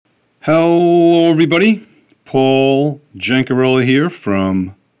Hello, everybody. Paul Jancarella here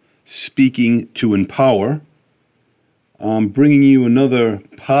from Speaking to Empower. I'm bringing you another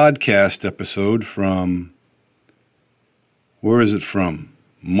podcast episode from, where is it from?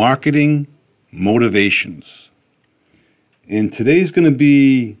 Marketing Motivations. And today's going to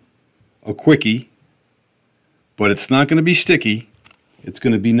be a quickie, but it's not going to be sticky. It's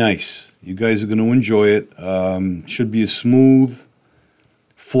going to be nice. You guys are going to enjoy it. Should be a smooth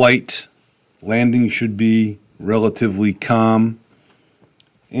flight. Landing should be relatively calm,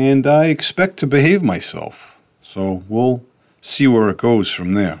 and I expect to behave myself. So we'll see where it goes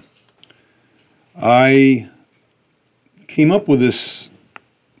from there. I came up with this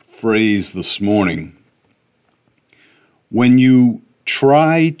phrase this morning. When you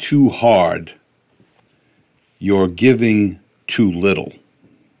try too hard, you're giving too little.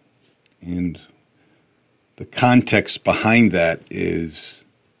 And the context behind that is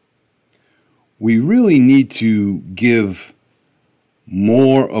we really need to give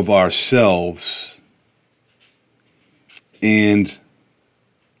more of ourselves and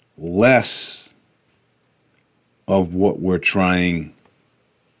less of what we're trying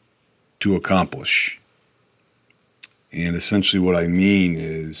to accomplish. And essentially what I mean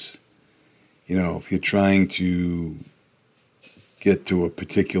is, if you're trying to get to a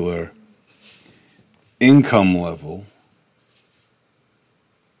particular income level,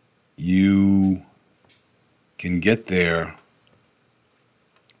 you can get there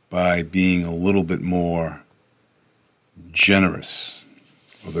by being a little bit more generous,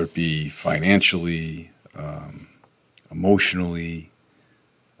 whether it be financially, emotionally,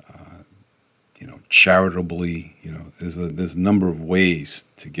 charitably. There's a number of ways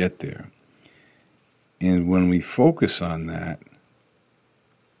to get there. And when we focus on that,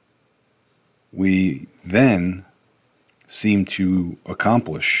 we then seem to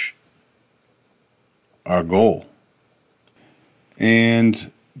accomplish our goal.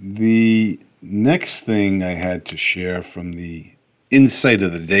 And the next thing I had to share from the insight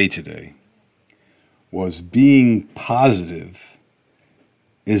of the day today was being positive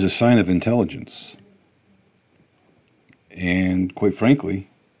is a sign of intelligence. And quite frankly,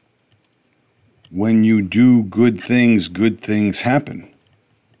 when you do good things happen.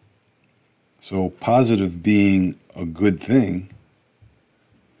 So positive being a good thing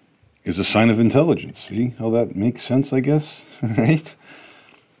is a sign of intelligence. See how that makes sense, I guess? Right?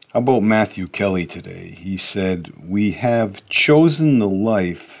 How about Matthew Kelly today? He said, "We have chosen the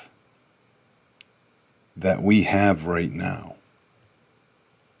life that we have right now."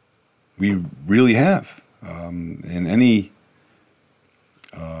 We really have. And any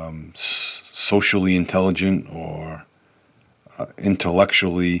socially intelligent or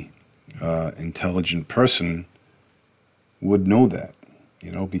intellectually intelligent person would know that.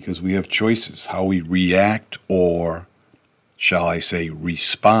 Because we have choices, how we react, or shall I say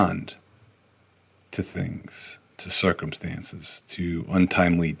respond to things, to circumstances, to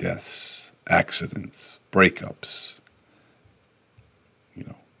untimely deaths, accidents, breakups,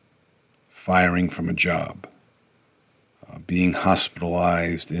 firing from a job, being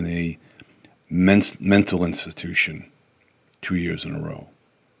hospitalized in a mental institution 2 years in a row.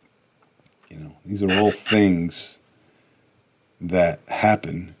 These are all things that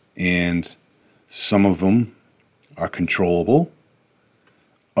happen, and some of them are controllable.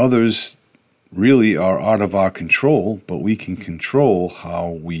 Others really are out of our control, but we can control how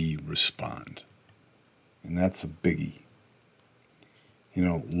we respond. And that's a biggie.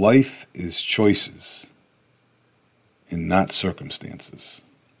 Life is choices and not circumstances.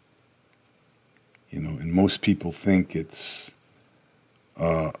 And most people think it's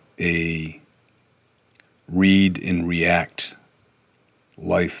a read and react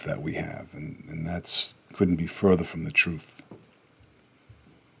life that we have, and that's couldn't be further from the truth.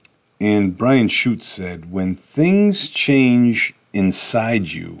 And Brian Schutz said, when things change inside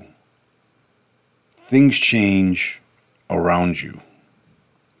you, things change around you.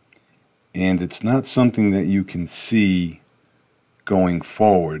 And it's not something that you can see going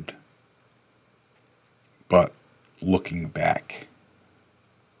forward, but looking back.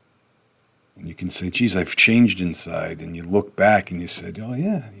 And you can say, geez, I've changed inside. And you look back and you said, oh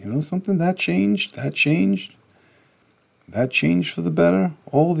yeah, something that changed for the better.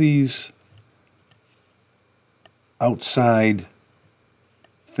 All these outside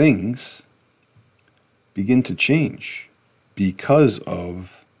things begin to change because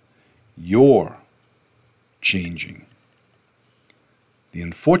of your changing. The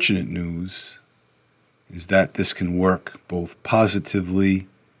unfortunate news is that this can work both positively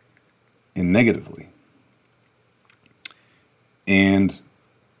and negatively. And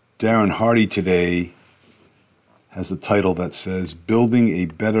Darren Hardy today has a title that says Building a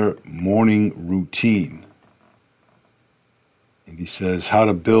Better Morning Routine. And he says how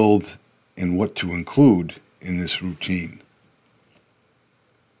to build and what to include in this routine.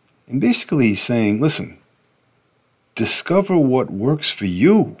 And basically he's saying, listen, discover what works for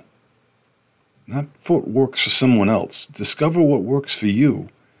you, not what works for someone else. Discover what works for you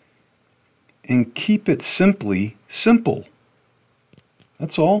and keep it simply simple.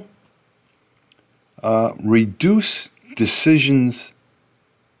 That's all. Reduce decisions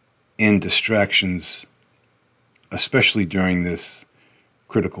and distractions, especially during this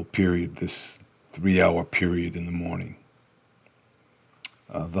critical period, this 3-hour period in the morning.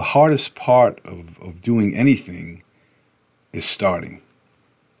 The hardest part of doing anything is starting.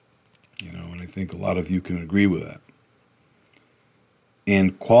 And I think a lot of you can agree with that.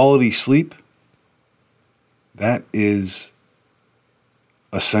 And quality sleep, that is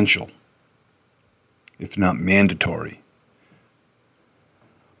essential, if not mandatory.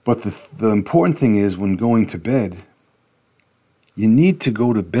 But the important thing is when going to bed, you need to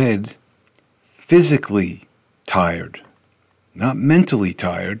go to bed physically tired, not mentally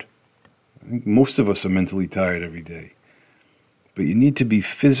tired. I think most of us are mentally tired every day. But you need to be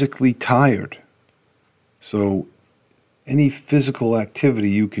physically tired. So any physical activity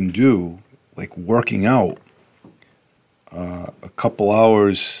you can do, like working out, a couple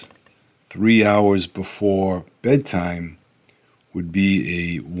hours, 3 hours before bedtime would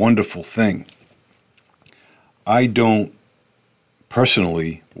be a wonderful thing. I don't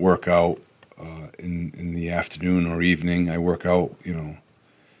personally work out in the afternoon or evening. I work out,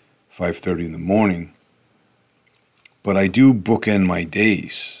 5:30 in the morning. But I do bookend my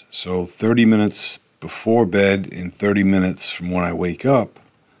days. So 30 minutes before bed and 30 minutes from when I wake up,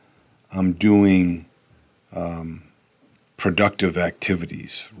 I'm doing productive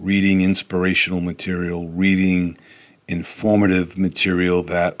activities, reading inspirational material, reading informative material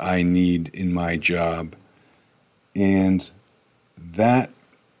that I need in my job. And that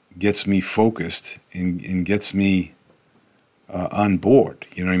gets me focused and gets me on board.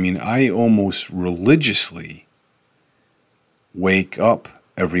 You know what I mean? I almost religiously wake up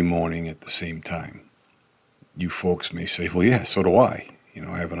every morning at the same time. You folks may say, well, yeah, so do I.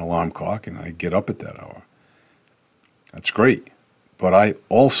 I have an alarm clock and I get up at that hour. That's great. But I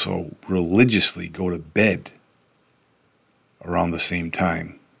also religiously go to bed around the same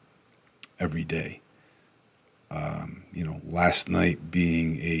time every day. Last night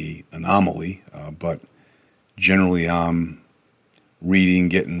being an anomaly, but generally I'm reading,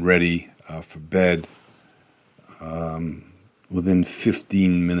 getting ready for bed within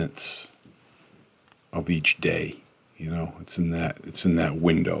 15 minutes of each day. It's in that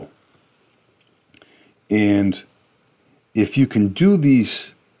window. And if you can do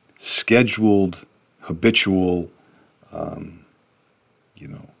these scheduled, habitual,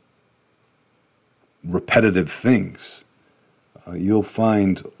 repetitive things, you'll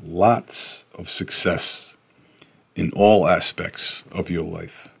find lots of success in all aspects of your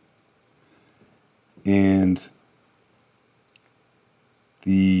life. And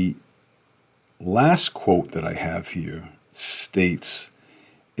the last quote that I have here states,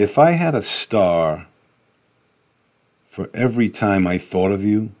 if I had a star for every time I thought of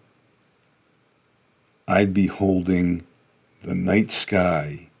you, I'd be holding the night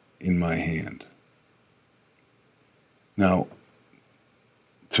sky in my hand. Now,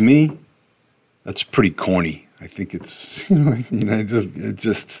 to me, that's pretty corny. I think it's,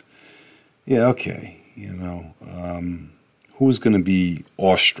 okay, who's going to be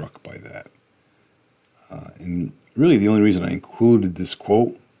awestruck by that? And really the only reason I included this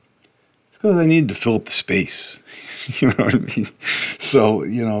quote is because I needed to fill up the space. You know what I mean? So,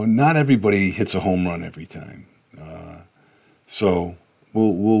 not everybody hits a home run every time. So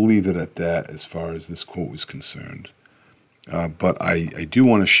we'll leave it at that as far as this quote is concerned. But I do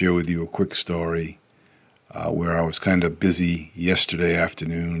want to share with you a quick story where I was kind of busy yesterday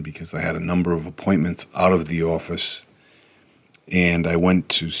afternoon because I had a number of appointments out of the office. And I went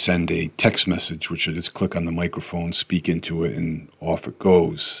to send a text message, which I just click on the microphone, speak into it, and off it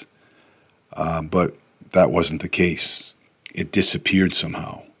goes. But that wasn't the case. It disappeared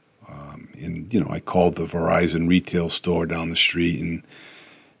somehow. I called the Verizon retail store down the street, and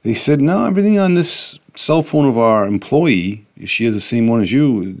they said, no, everything on this cell phone of our employee, she has the same one as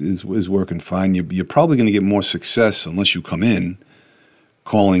you, is working fine. You're probably going to get more success unless you come in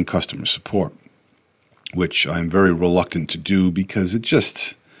calling customer support, which I'm very reluctant to do because it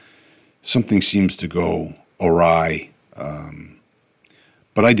just, something seems to go awry.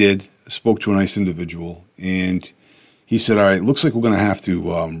 But I did, spoke to a nice individual, and he said, all right, looks like we're going to have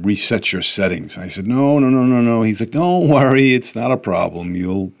to reset your settings. I said, no. He's like, don't worry, it's not a problem.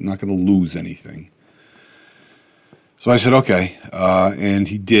 You're not going to lose anything. So I said, okay. And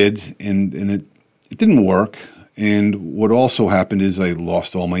he did, and it didn't work. And what also happened is I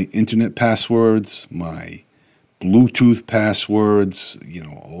lost all my internet passwords, my Bluetooth passwords,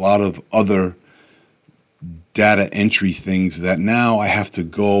 a lot of other data entry things that now I have to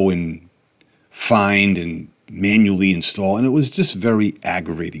go and find and manually install. And it was just very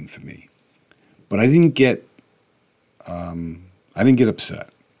aggravating for me. But I didn't get upset,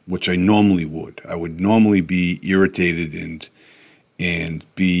 which I normally would. I would normally be irritated and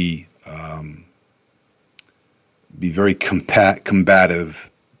be very combative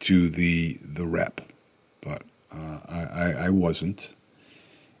to the rep, but I wasn't.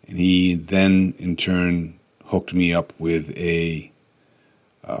 And he then, in turn, hooked me up with a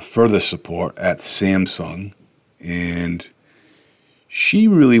further support at Samsung, and she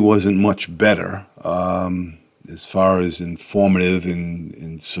really wasn't much better as far as informative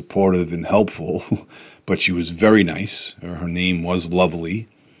and supportive and helpful, but she was very nice. Her name was Lovely,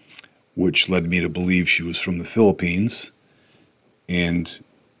 which led me to believe she was from the Philippines, and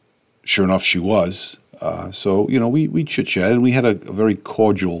sure enough, she was. So, we chit-chatted, and we had a very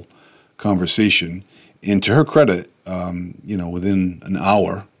cordial conversation, and to her credit, within an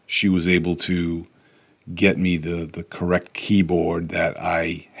hour, she was able to get me the correct keyboard that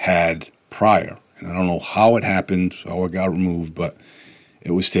I had prior. And I don't know how it happened, how it got removed, but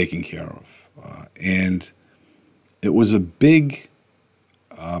it was taken care of. And it was a big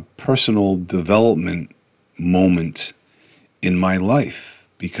personal development moment in my life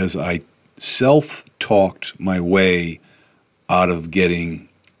because I self-talked my way out of getting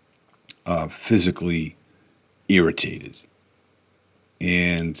physically irritated.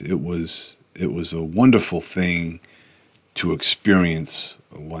 And it was a wonderful thing to experience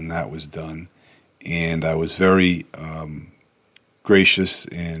when that was done. And I was very gracious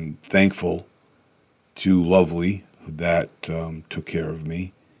and thankful to Lovely that took care of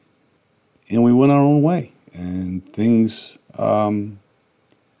me. And we went our own way. And things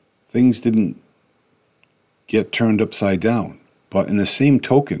didn't get turned upside down. But in the same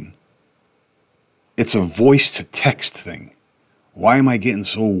token, it's a voice to text thing. Why am I getting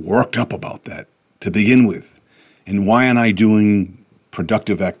so worked up about that to begin with? And why aren't I doing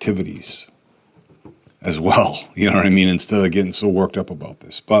productive activities as well? You know what I mean? Instead of getting so worked up about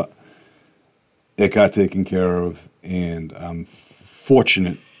this. But it got taken care of, and I'm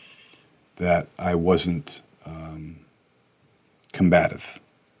fortunate that I wasn't combative.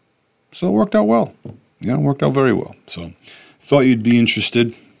 So it worked out well. It worked out very well. So thought you'd be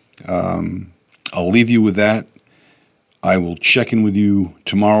interested. I'll leave you with that. I will check in with you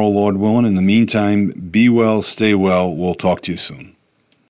tomorrow, Lord willing. In the meantime, be well, stay well. We'll talk to you soon.